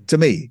 To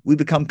me, we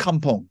become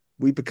kampong.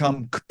 We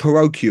become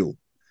parochial.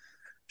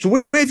 So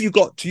where have you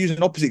got, to use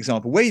an opposite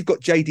example, where you've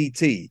got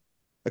JDT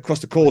across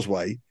the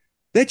causeway,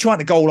 they're trying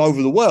to go all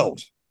over the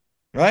world,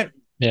 right?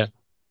 Yeah.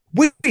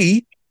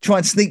 We try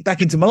and sneak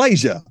back into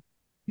Malaysia.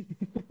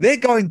 They're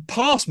going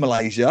past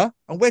Malaysia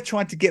and we're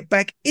trying to get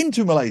back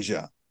into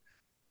Malaysia.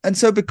 And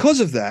so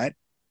because of that,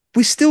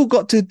 we still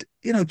got to,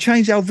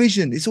 change our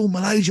vision. It's all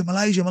Malaysia,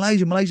 Malaysia,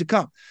 Malaysia, Malaysia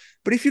Cup.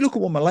 But if you look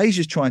at what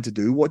Malaysia's trying to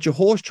do, what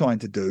Johore's trying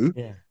to do,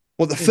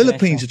 what the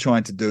Philippines are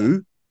trying to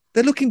do,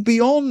 they're looking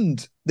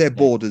beyond their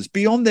borders,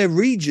 beyond their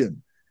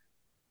region.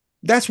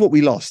 That's what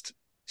we lost.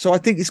 So I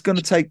think it is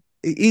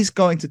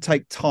going to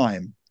take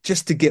time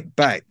just to get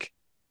back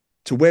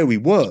to where we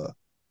were.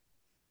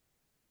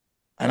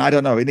 And I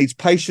don't know, it needs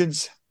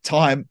patience,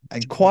 time,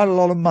 and quite a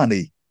lot of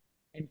money.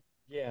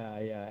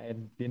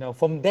 And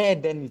from there,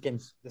 then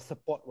the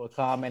support will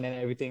come, and then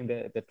everything,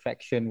 the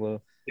traction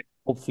will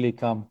hopefully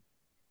come.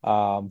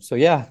 But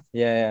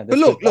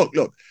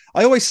look.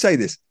 I always say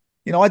this.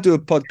 I do a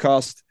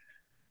podcast.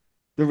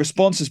 The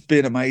response has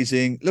been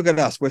amazing. Look at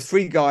us. We're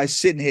three guys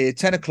sitting here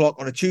 10 o'clock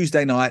on a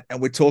Tuesday night,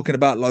 and we're talking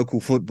about local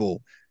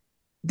football.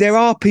 There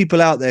are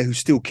people out there who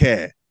still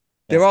care.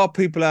 There are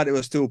people out there who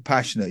are still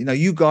passionate.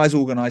 You guys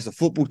organize the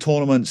football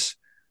tournaments.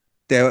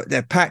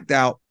 They're packed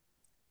out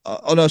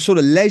on a sort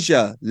of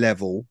leisure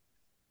level,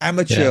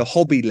 amateur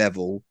hobby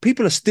level.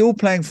 People are still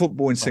playing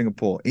football in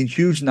Singapore in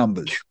huge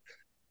numbers.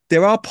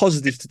 There are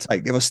positives to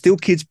take. There are still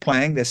kids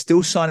playing. They're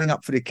still signing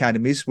up for the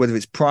academies, whether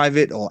it's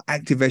private or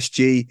Active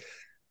SG.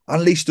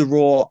 Unleash the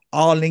Raw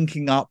are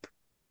linking up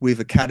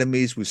with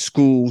academies, with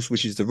schools,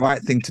 which is the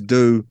right thing to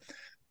do.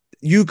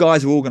 You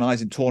guys are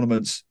organizing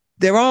tournaments.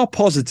 There are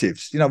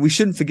positives. We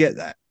shouldn't forget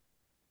that.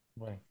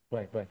 Right.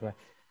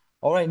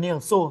 All right,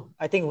 Neil. So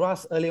I think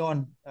Russ early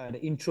on,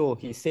 the intro,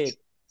 he said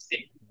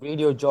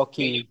radio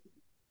jockey,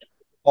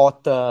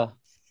 author,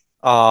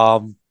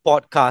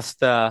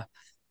 podcaster.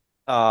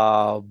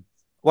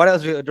 What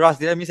else? Russ,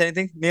 did I miss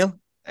anything? Neil,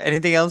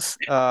 anything else?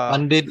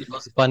 Pundit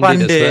as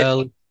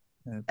well.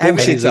 Have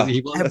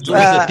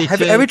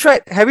you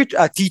tried? Have you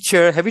a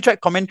teacher? Have you tried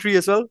commentary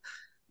as well?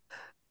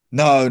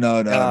 No.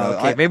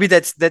 Okay, maybe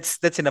that's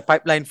in the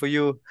pipeline for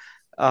you.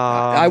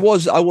 I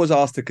was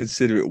asked to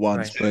consider it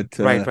once, but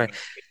right.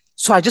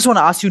 So I just want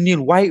to ask you,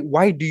 Neil,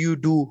 why do you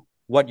do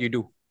what you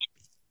do?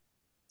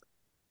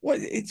 Well,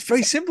 it's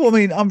very simple. I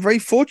mean, I'm very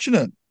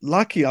fortunate,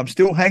 lucky. I'm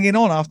still hanging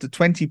on after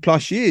 20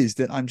 plus years.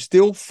 That I'm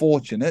still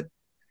fortunate.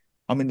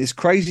 I'm in this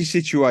crazy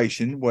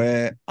situation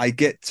where I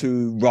get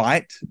to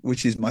write,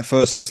 which is my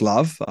first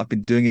love. I've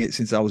been doing it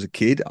since I was a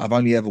kid. I've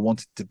only ever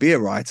wanted to be a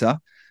writer.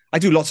 I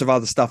do lots of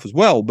other stuff as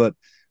well, but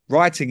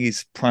writing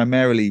is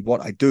primarily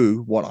what I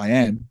do, what I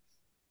am.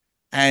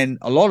 And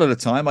a lot of the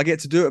time I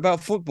get to do it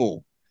about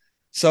football.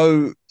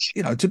 So,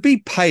 to be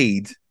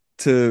paid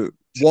to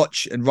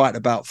watch and write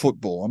about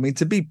football, I mean,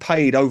 to be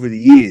paid over the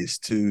years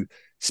to It's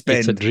a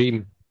spend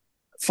dream.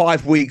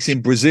 5 weeks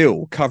in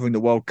Brazil covering the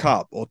World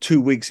Cup, or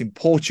 2 weeks in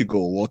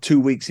Portugal, or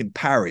 2 weeks in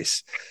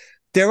Paris.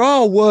 There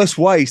are worse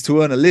ways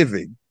to earn a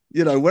living.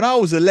 When I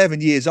was 11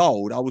 years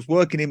old, I was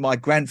working in my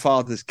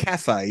grandfather's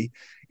cafe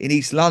in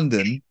East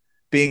London,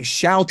 being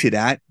shouted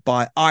at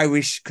by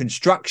Irish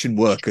construction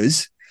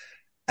workers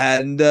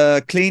and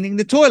cleaning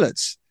the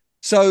toilets.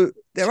 So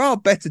there are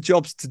better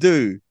jobs to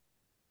do,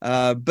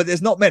 but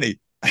there's not many.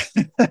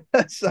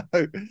 So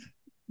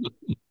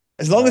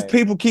as long as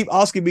people keep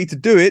asking me to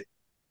do it,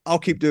 I'll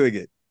keep doing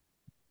it.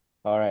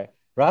 All right.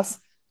 Russ?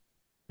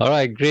 All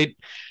right, great.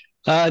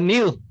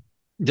 Neil,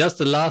 just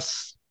the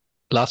last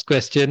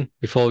question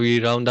before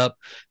we round up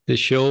the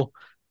show.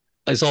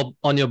 I saw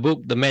on your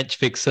book, The Match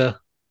Fixer.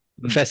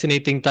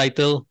 Fascinating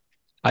title.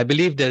 I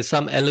believe there's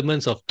some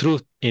elements of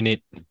truth in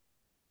it.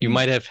 You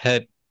might have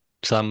had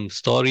some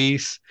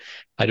stories.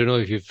 I don't know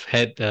if you've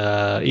had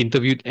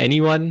interviewed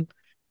anyone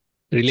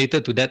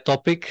related to that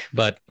topic,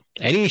 but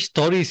any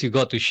stories you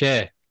got to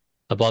share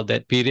about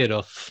that period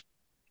of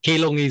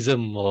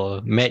Kelongism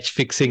or match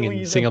fixing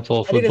in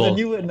Singapore I think there's a football?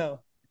 new word now.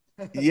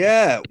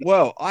 Yeah,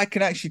 well, I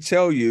can actually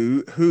tell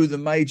you who the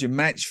major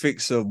match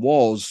fixer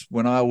was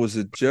when I was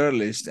a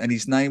journalist, and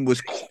his name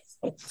was.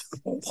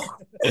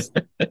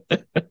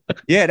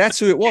 Yeah, that's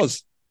who it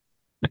was.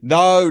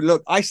 No,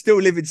 look, I still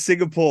live in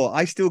Singapore.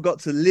 I still got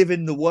to live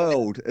in the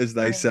world, as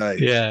they say.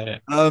 Yeah.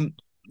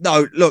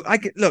 No, look,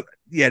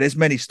 yeah, there's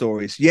many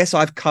stories. Yes,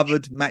 I've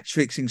covered match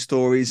fixing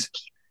stories.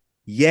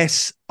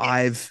 Yes,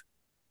 I've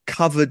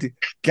covered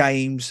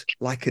games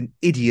like an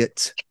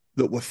idiot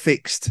that were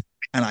fixed,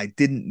 and I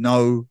didn't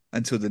know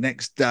until the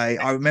next day.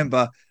 I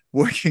remember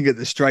working at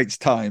the Straits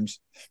Times,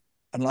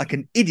 and like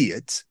an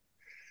idiot,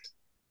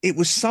 it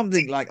was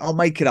something like, I'll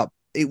make it up.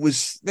 It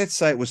was, let's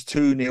say it was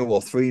 2-0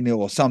 or 3-0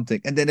 or something.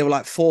 And then there were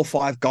like 4 or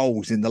 5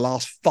 goals in the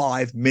last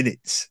 5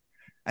 minutes.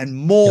 And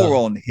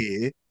moron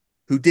here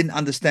who didn't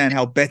understand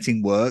how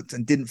betting worked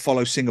and didn't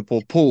follow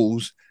Singapore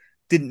pools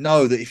didn't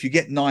know that if you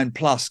get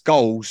 9+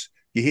 goals,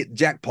 you hit the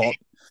jackpot,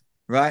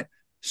 right?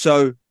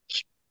 So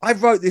I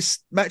wrote this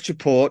match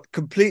report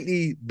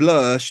completely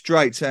blur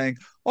straight saying,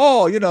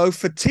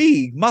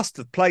 fatigue must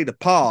have played a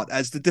part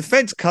as the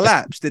defense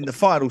collapsed in the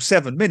final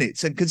 7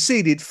 minutes and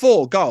conceded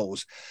 4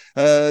 goals.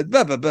 The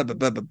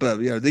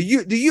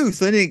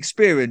youth and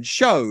inexperience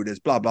showed as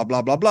blah, blah,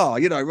 blah, blah, blah,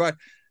 right?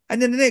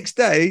 And then the next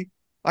day,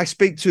 I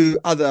speak to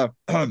other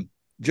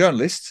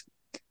journalists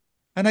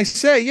and they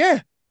say,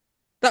 yeah,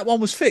 that one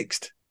was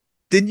fixed.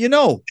 Didn't you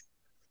know?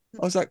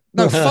 I was like,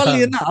 no,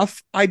 funnily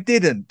enough, I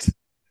didn't.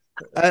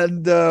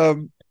 And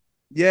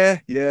yeah.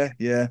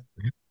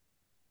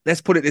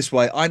 Let's put it this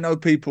way. I know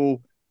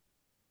people.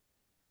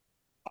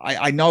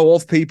 I know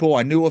of people.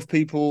 I knew of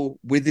people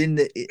within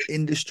the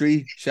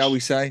industry, shall we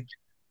say,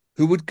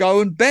 who would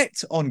go and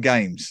bet on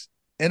games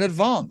in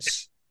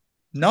advance,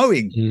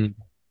 knowing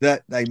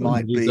that they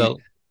might be,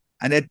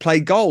 and they'd play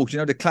goals.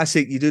 The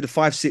classic. You do the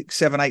 5, 6,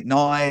 7, 8,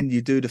 9.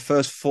 You do the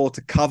first 4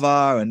 to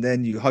cover, and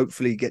then you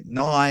hopefully get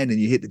 9, and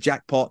you hit the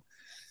jackpot.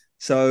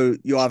 So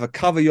you either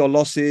cover your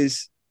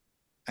losses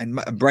and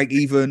break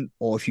even,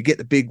 or if you get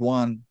the big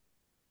one.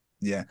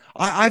 Yeah,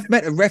 I've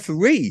met a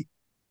referee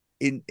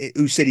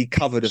who said he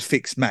covered a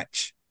fixed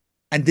match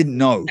and didn't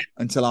know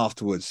until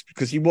afterwards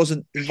because he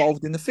wasn't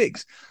involved in the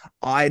fix.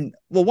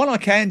 What I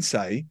can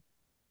say,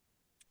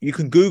 you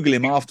can Google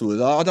him afterwards.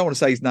 I don't want to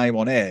say his name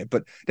on air,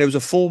 but there was a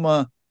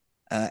former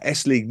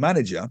S-League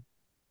manager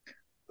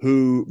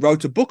who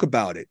wrote a book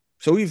about it.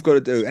 So all you've got to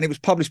do, and it was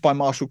published by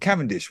Marshall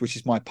Cavendish, which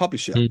is my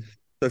publisher. So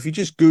if you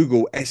just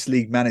Google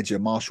S-League manager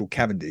Marshall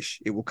Cavendish,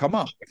 it will come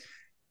up.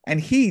 And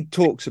he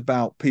talks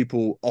about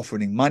people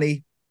offering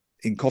money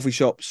in coffee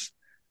shops,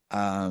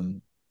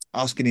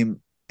 asking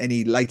him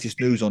any latest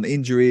news on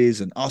injuries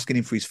and asking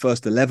him for his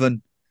first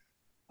 11.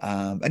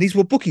 And these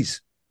were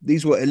bookies.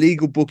 These were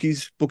illegal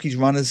bookies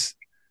runners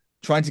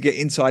trying to get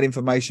inside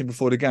information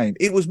before the game.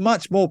 It was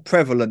much more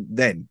prevalent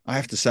then, I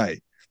have to say,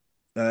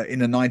 in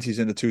the 90s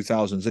and the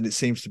 2000s, than it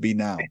seems to be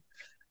now.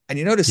 And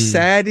the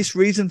saddest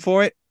reason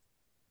for it,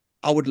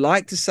 I would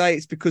like to say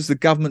it's because the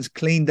government's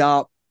cleaned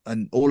up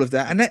and all of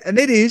that. And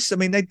it is. I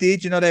mean, they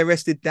did. They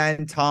arrested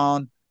Dan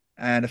Tarn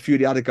and a few of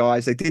the other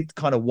guys. They did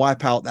kind of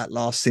wipe out that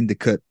last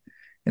syndicate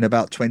in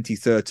about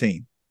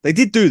 2013. They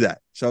did do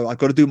that. So I've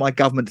got to do my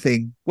government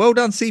thing. Well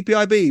done,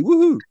 CPIB.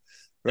 Woohoo.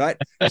 Right?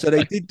 So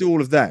they did do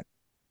all of that.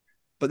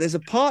 But there's a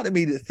part of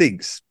me that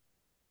thinks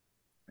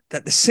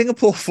that the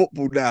Singapore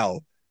football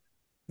now,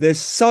 there's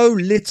so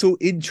little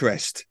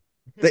interest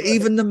that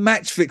even the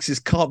match fixers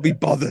can't be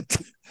bothered.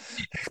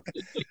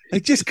 They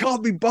just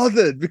can't be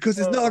bothered because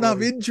there's not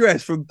enough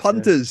interest from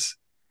punters,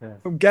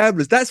 from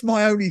gamblers. That's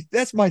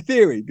my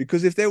theory.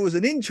 Because if there was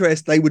an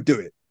interest, they would do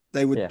it.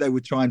 They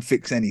would try and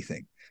fix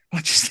anything.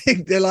 I just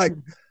think they're like,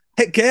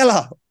 heck,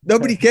 Kayla,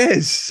 nobody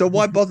cares. So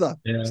why bother?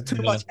 It's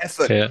too much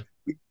effort.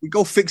 We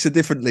go fix a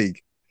different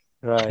league.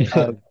 Right.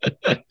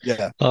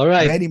 Yeah. All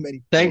right.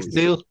 Many Thanks,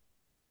 stories. Neil.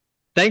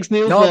 Thanks,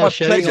 Neil, No, for my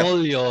sharing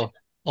pleasure.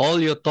 all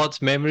your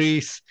thoughts,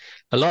 memories,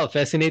 a lot of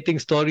fascinating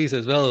stories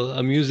as well,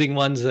 amusing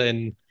ones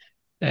and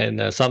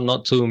some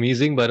not so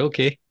amusing, but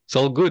okay, it's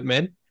all good,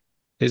 man.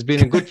 It's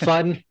been a good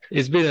fun.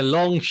 It's been a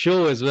long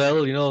show as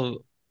well.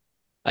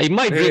 I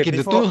might break into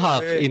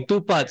in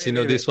two parts.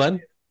 This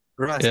one.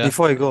 Russ, Yeah.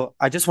 before you go,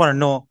 I just want to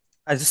know.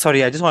 I just want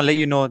to let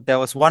you know there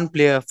was one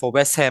player for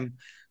West Ham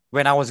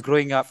when I was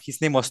growing up. His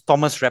name was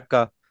Thomas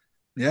Repka,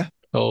 Yeah.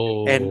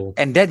 Oh,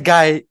 and that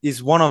guy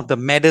is one of the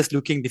maddest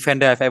looking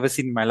defender I've ever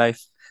seen in my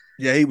life.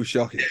 Yeah, he was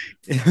shocking.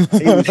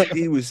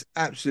 He was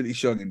absolutely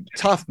shocking.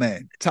 Tough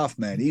man.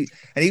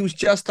 He was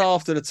just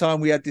after the time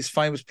we had this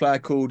famous player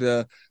called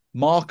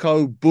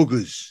Marco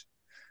Boogers.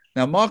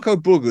 Now, Marco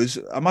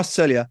Boogers, I must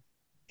tell you,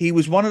 he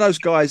was one of those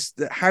guys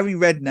that Harry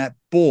Redknapp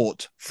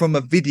bought from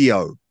a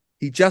video.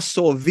 He just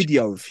saw a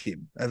video of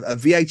him, a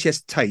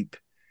VHS tape.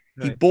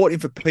 He Right. bought him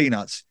for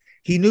peanuts.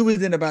 He knew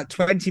within about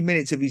 20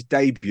 minutes of his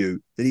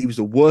debut that he was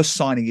the worst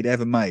signing he'd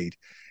ever made.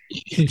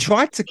 He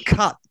tried to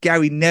cut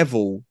Gary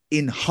Neville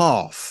in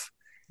half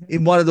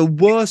in one of the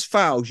worst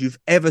fouls you've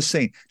ever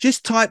seen.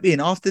 Just type in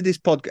after this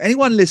podcast.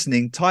 Anyone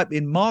listening, type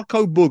in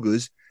Marco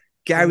Boogers,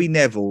 Gary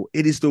Neville.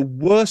 It is the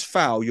worst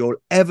foul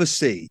you'll ever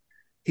see.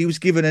 He was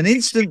given an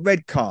instant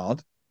red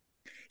card.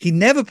 He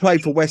never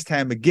played for West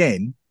Ham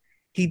again.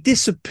 He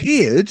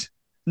disappeared.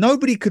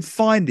 Nobody could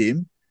find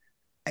him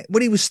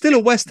when he was still a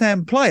West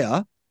Ham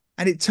player.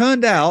 And it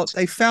turned out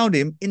they found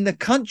him in the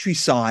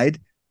countryside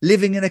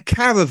living in a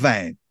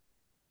caravan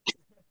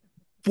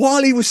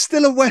while he was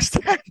still a West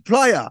Ham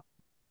player.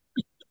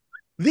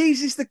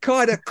 These is the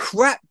kind of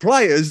crap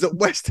players that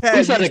West Ham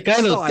these are the used to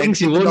kind of sign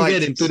things you in the won't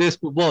get 90s. in today's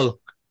football.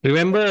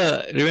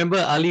 Remember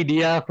Ali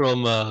Dia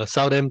from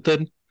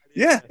Southampton?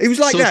 Yeah, he was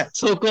like that.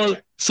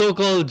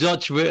 So-called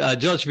George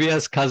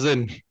Weah's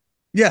cousin.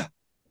 Yeah,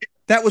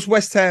 that was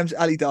West Ham's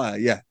Ali Dyer.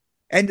 Yeah,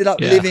 ended up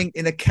Yeah. living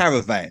in a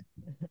caravan.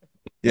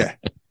 Yeah,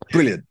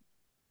 brilliant.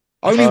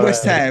 Only All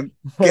West right. Ham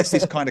gets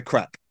this kind of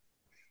crap.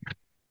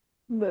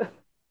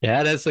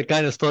 Yeah, that's the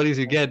kind of stories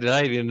you get,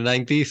 right, in the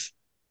 90s.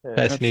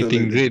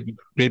 Fascinating, Absolutely.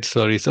 great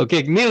stories.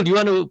 Okay, Neil, do you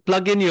want to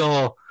plug in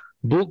your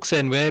books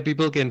and where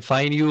people can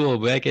find you or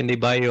where can they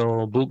buy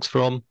your books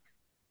from?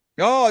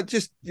 Oh,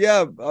 just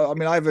yeah. I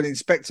mean, I have an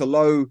Inspector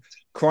Lowe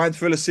crime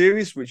thriller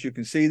series, which you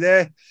can see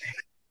there.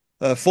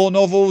 4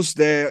 novels.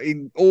 They're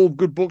in all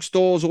good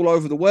bookstores all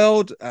over the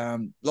world.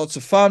 Lots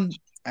of fun,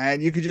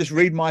 and you can just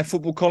read my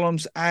football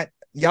columns at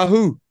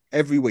Yahoo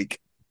every week.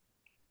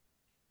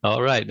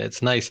 All right,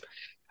 that's nice.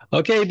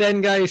 Okay,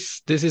 then,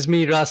 guys, this is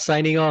me, Ras,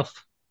 signing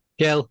off.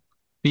 Kel,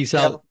 peace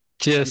out.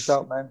 Cheers. Peace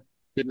out, man.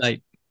 Good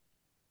night.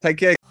 Take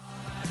care.